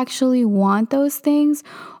if I actually want those things,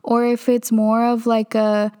 or if it's more of like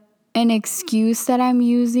an excuse that I'm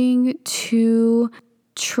using to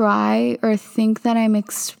try or think that I'm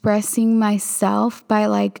expressing myself by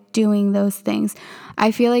like doing those things. I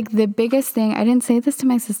feel like the biggest thing, I didn't say this to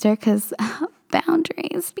my sister because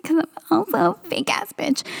boundaries, because I'm also a fake ass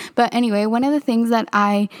bitch. But anyway, one of the things that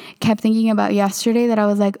I kept thinking about yesterday that I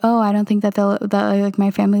was like, oh, I don't think that like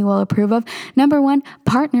my family will approve of. Number one,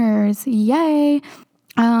 partners. Yay.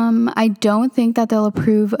 I don't think that they'll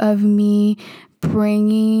approve of me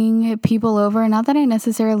bringing people over. Not that I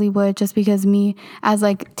necessarily would, just because me as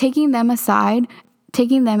like taking them aside,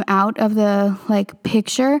 taking them out of the like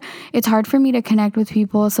picture, it's hard for me to connect with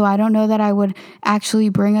people. So I don't know that I would actually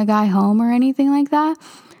bring a guy home or anything like that.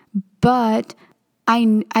 But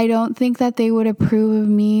I don't think that they would approve of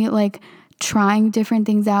me like trying different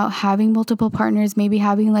things out, having multiple partners, maybe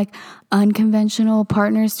having like unconventional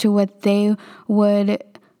partners to what they would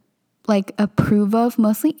like approve of,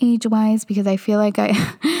 mostly age-wise, because I feel like I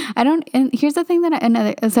don't, and here's the thing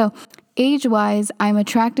that so age-wise, I'm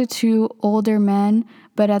attracted to older men,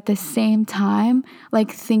 but at the same time, like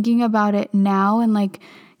thinking about it now and like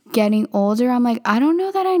getting older, I'm like, I don't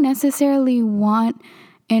know that I necessarily want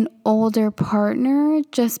an older partner,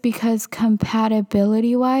 just because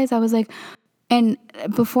compatibility-wise, I was like, and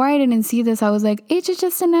before I didn't see this, I was like, age is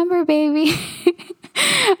just a number, baby.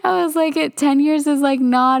 I was like, 10 years is like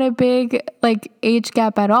not a big like age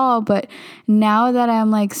gap at all. But now that I'm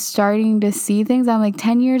like starting to see things, I'm like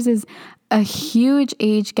 10 years is a huge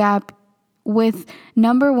age gap with,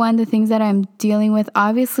 number one, the things that I'm dealing with.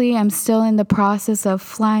 Obviously, I'm still in the process of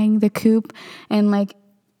flying the coop and like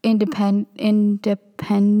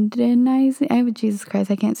independentizing. Jesus Christ,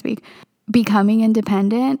 I can't speak. becoming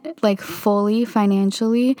independent, like fully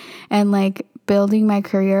financially, and like building my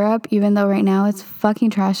career up, even though right now it's fucking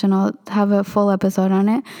trash and I'll have a full episode on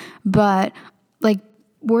it. But like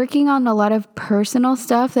working on a lot of personal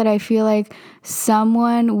stuff that I feel like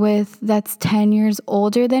someone with that's 10 years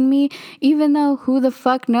older than me, even though who the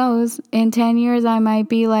fuck knows, in 10 years I might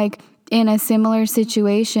be like in a similar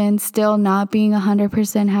situation, still not being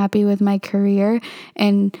 100% happy with my career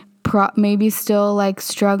and maybe still like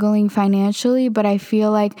struggling financially. But I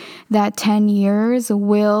feel like that 10 years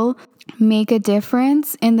will make a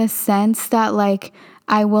difference in the sense that like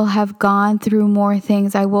I will have gone through more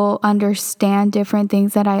things. I will understand different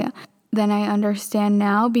things than I understand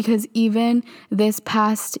now, because even this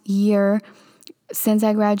past year since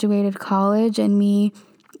I graduated college and me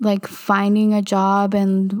like finding a job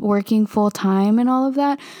and working full time and all of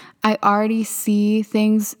that, I already see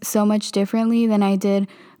things so much differently than I did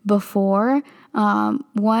before.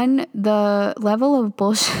 One, the level of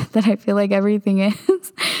bullshit that I feel like everything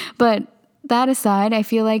is, but that aside, I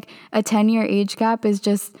feel like a 10-year age gap is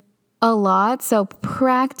just a lot. So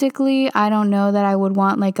practically, I don't know that I would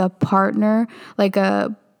want like a partner, like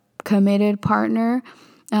a committed partner,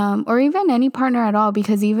 or even any partner at all,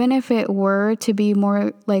 because even if it were to be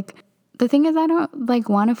more like, the thing is, I don't like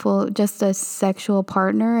want to feel just a sexual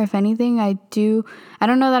partner. If anything, I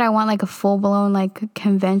don't know that I want like a full blown like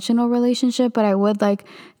conventional relationship, but I would like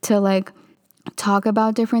to like talk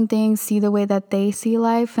about different things, see the way that they see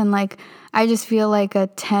life. And like, I just feel like a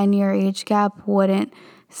 10-year age gap wouldn't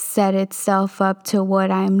set itself up to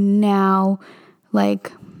what I'm now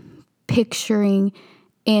like picturing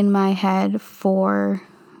in my head for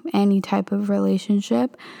any type of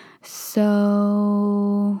relationship.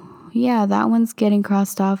 So yeah, that one's getting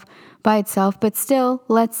crossed off by itself. But still,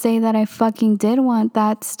 let's say that I fucking did want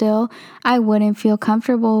that still, I wouldn't feel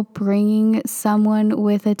comfortable bringing someone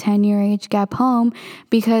with a 10-year age gap home,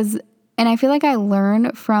 because, and I feel like I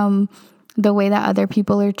learn from the way that other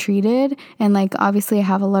people are treated. And like, obviously I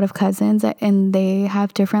have a lot of cousins and they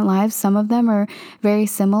have different lives. Some of them are very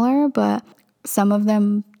similar, but some of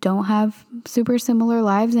them don't have super similar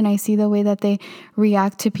lives. And I see the way that they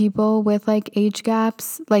react to people with like age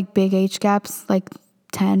gaps, like big age gaps, like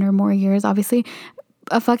 10 or more years. Obviously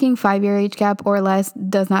a fucking 5-year age gap or less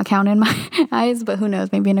does not count in my eyes, but who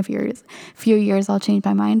knows, maybe in a few years I'll change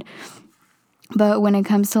my mind. But when it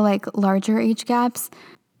comes to like larger age gaps,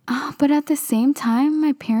 but at the same time,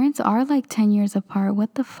 my parents are like 10 years apart.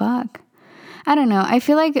 What the fuck? I don't know. I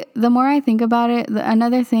feel like the more I think about it,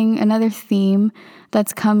 another theme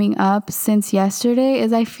that's coming up since yesterday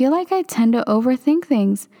is I feel like I tend to overthink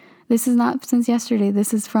things. This is not since yesterday.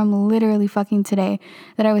 This is from literally fucking today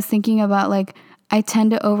that I was thinking about, like, I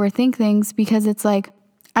tend to overthink things because it's like,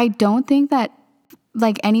 I don't think that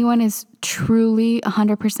like anyone is truly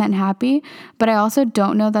 100% happy, but I also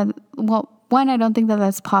don't know that, well, one, I don't think that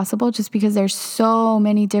that's possible just because there's so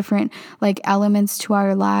many different like elements to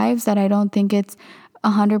our lives that I don't think it's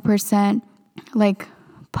 100% like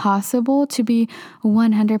possible to be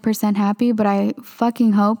 100% happy. But I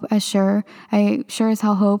fucking hope, I sure as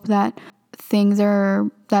hell hope that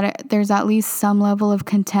there's at least some level of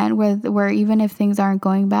content where even if things aren't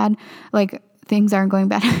going bad,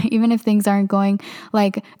 even if things aren't going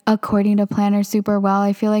like according to plan or super well,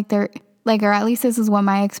 I feel like they're like, or at least this is what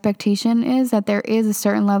my expectation is, that there is a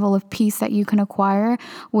certain level of peace that you can acquire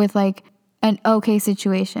with like an okay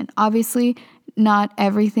situation. Obviously, not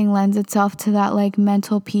everything lends itself to that like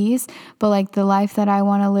mental peace, but like the life that I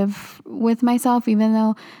want to live with myself, even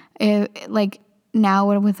though like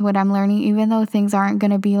now with what I'm learning, even though things aren't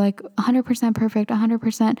going to be like 100% perfect,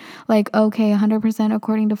 100% like okay, 100%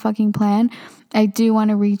 according to fucking plan, I do want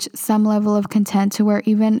to reach some level of content to where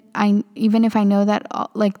even if I know that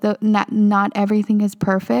like not everything is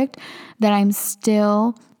perfect, that I'm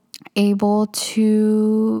still able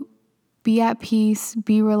to be at peace,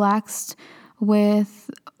 be relaxed with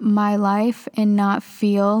my life, and not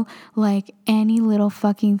feel like any little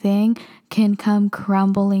fucking thing can come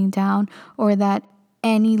crumbling down, or that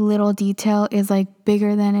any little detail is like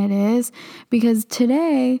bigger than it is. Because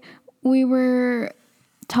today we were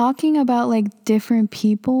talking about like different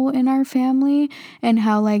people in our family and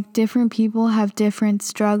how like different people have different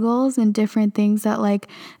struggles and different things that like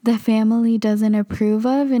the family doesn't approve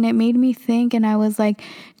of. And it made me think, and I was like,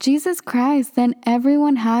 Jesus Christ, then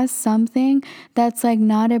everyone has something that's like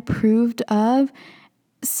not approved of.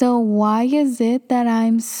 So why is it that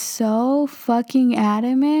I'm so fucking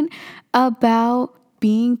adamant about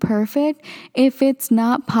being perfect if it's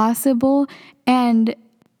not possible? And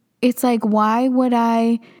it's like, why would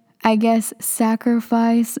I I guess,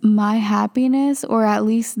 sacrifice my happiness, or at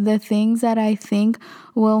least the things that I think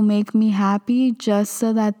will make me happy, just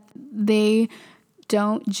so that they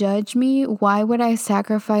don't judge me. Why would I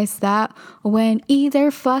sacrifice that when either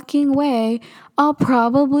fucking way I'll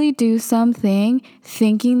probably do something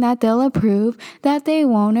thinking that they'll approve that they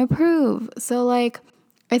won't approve? So like,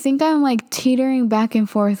 I think I'm like teetering back and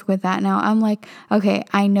forth with that now. I'm like, okay,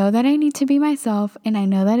 I know that I need to be myself, and I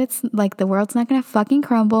know that it's like the world's not gonna fucking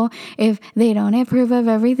crumble if they don't approve of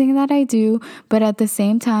everything that I do. But at the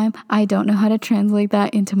same time, I don't know how to translate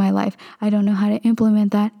that into my life. I don't know how to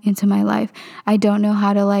implement that into my life. I don't know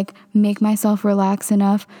how to like make myself relax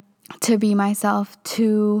enough to be myself,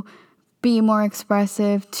 to be more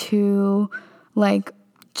expressive, to like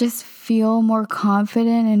just feel more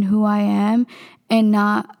confident in who I am, and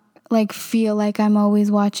not like feel like I'm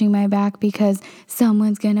always watching my back because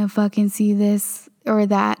someone's gonna fucking see this or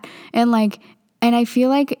that. And I feel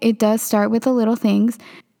like it does start with the little things.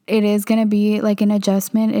 It is gonna be like an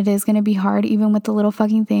adjustment. It is gonna be hard even with the little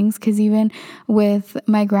fucking things, because even with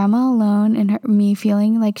my grandma alone and me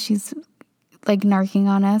feeling like she's like narking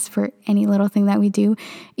on us for any little thing that we do,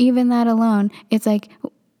 even that alone, it's like,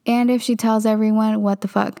 and if she tells everyone, what the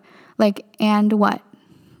fuck? Like, and what?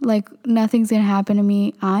 Like, nothing's gonna happen to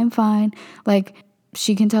me. I'm fine. Like,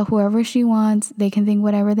 she can tell whoever she wants. They can think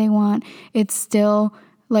whatever they want. It's still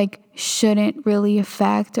like shouldn't really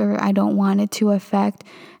affect, or I don't want it to affect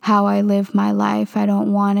how I live my life. I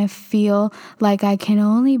don't want to feel like I can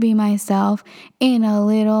only be myself in a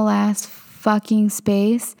little ass fucking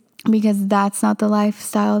space, because that's not the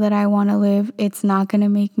lifestyle that I want to live. It's not going to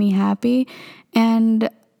make me happy, and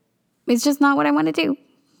it's just not what I want to do.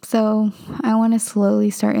 So I want to slowly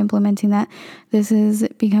start implementing that. This is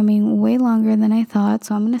becoming way longer than I thought,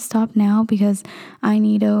 so I'm going to stop now because I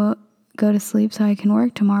need to go to sleep so I can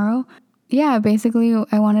work tomorrow. Yeah, basically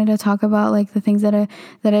I wanted to talk about like the things that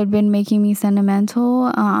had been making me sentimental.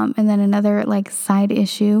 And then another like side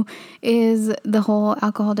issue is the whole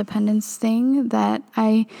alcohol dependence thing, that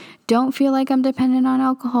I don't feel like I'm dependent on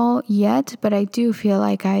alcohol yet, but I do feel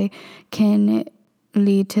like I can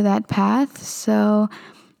lead to that path. So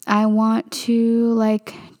I want to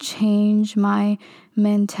like change my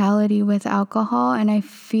mentality with alcohol, and I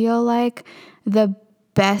feel like the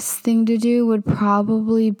best thing to do would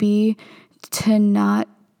probably be to not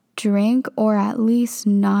drink, or at least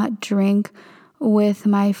not drink with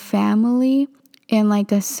my family in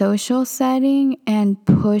like a social setting, and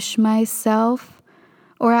push myself,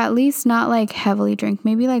 or at least not like heavily drink,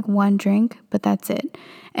 maybe like one drink, but that's it.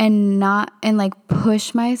 And like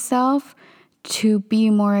push myself to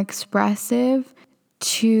be more expressive,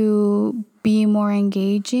 to be more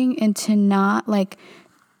engaging, and to not like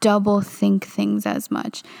double think things as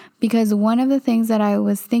much. Because one of the things that I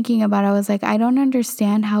was thinking about, I was like, I don't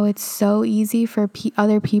understand how it's so easy for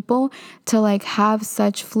other people to like have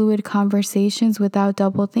such fluid conversations without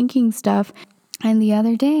double thinking stuff. And the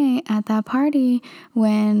other day at that party,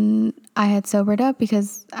 when I had sobered up,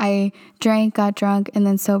 because I drank, got drunk, and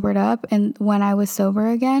then sobered up. And when I was sober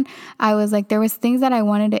again, I was like, there was things that I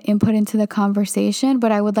wanted to input into the conversation,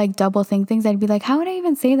 but I would like double think things. I'd be like, how would I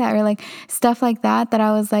even say that? Or like stuff like that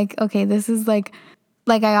I was like, okay, this is like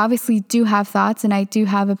I obviously do have thoughts, and I do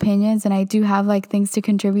have opinions, and I do have like things to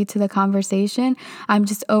contribute to the conversation. I'm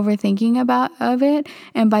just overthinking of it.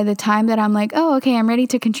 And by the time that I'm like, oh, okay, I'm ready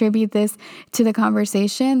to contribute this to the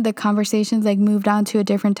conversation's like moved on to a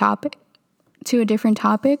different topic.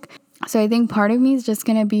 So I think part of me is just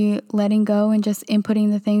going to be letting go and just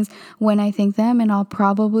inputting the things when I think them. And I'll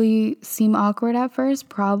probably seem awkward at first.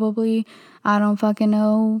 Probably, I don't fucking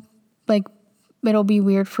know, like it'll be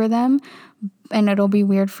weird for them, and it'll be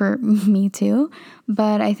weird for me too.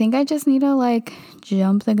 But I think I just need to like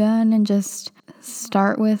jump the gun and just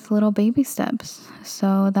start with little baby steps.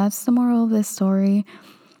 So that's the moral of this story.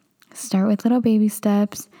 Start with little baby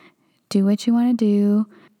steps. Do what you want to do.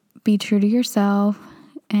 Be true to yourself,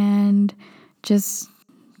 and just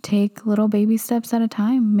take little baby steps at a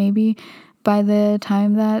time. Maybe by the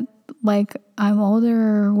time that like I'm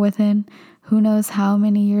older, or within who knows how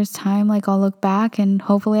many years time, like I'll look back, and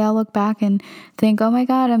hopefully I'll look back and think, oh my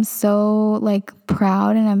God, I'm so like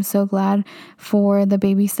proud, and I'm so glad for the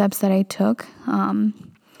baby steps that I took.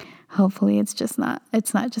 Hopefully it's not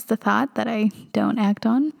just a thought that I don't act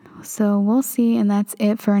on. So we'll see. And that's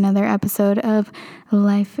it for another episode of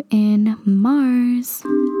Life in Mars.